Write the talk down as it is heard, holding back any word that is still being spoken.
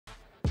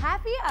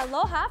Happy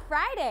Aloha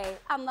Friday!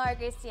 I'm Laura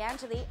Grace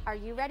DeAngeli. Are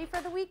you ready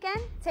for the weekend?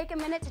 Take a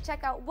minute to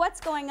check out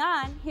what's going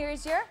on.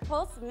 Here's your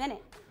Pulse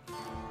Minute.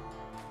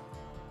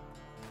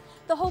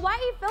 The Hawaii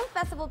Film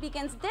Festival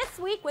begins this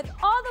week with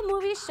all the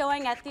movies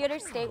showing at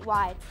theaters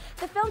statewide.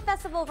 The film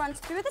festival runs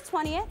through the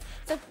 20th,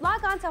 so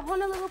log on to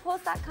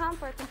honolulupost.com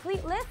for a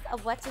complete list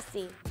of what to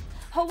see.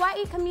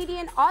 Hawaii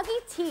comedian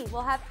Augie T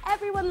will have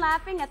everyone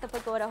laughing at the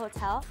Pagoda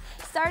Hotel.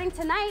 Starting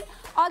tonight,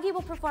 Augie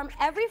will perform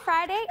every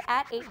Friday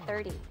at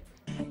 8:30.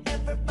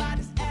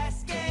 Everybody's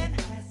asking,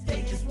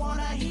 they just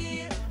wanna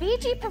hear.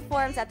 Fiji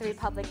performs at the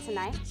Republic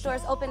tonight.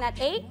 Doors open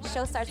at 8,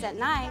 show starts at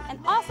 9, and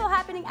also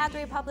happening at the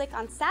Republic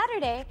on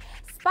Saturday,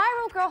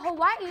 Spiral Girl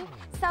Hawaii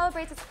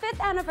celebrates its 5th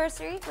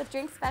anniversary with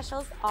drink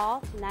specials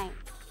all night.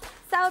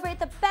 Celebrate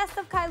the best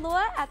of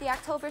Kailua at the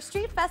October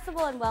Street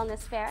Festival and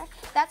Wellness Fair.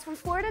 That's from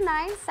 4 to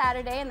 9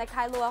 Saturday in the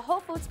Kailua Whole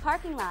Foods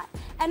parking lot.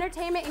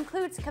 Entertainment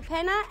includes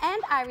Kapena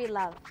and Irie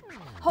Love.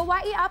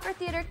 Hawaii Opera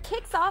Theater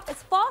kicks off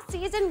its fall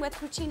season with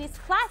Puccini's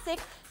classic,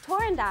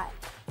 Torandai.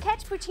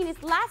 Catch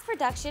Puccini's last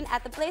production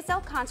at the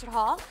Blaisdell Concert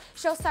Hall.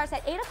 Show starts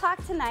at 8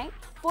 o'clock tonight,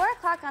 4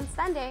 o'clock on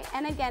Sunday,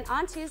 and again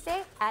on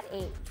Tuesday at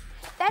 8.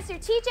 That's your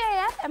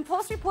TJIF and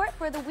Pulse report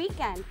for the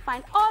weekend.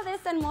 Find all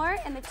this and more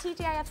in the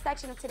TJIF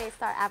section of today's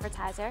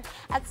Star-Advertiser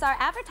at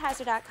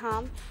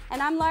Star-Advertiser.com.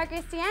 And I'm Laura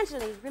Grace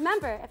DeAngeli.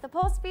 Remember, if the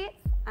Pulse beats,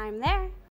 I'm there.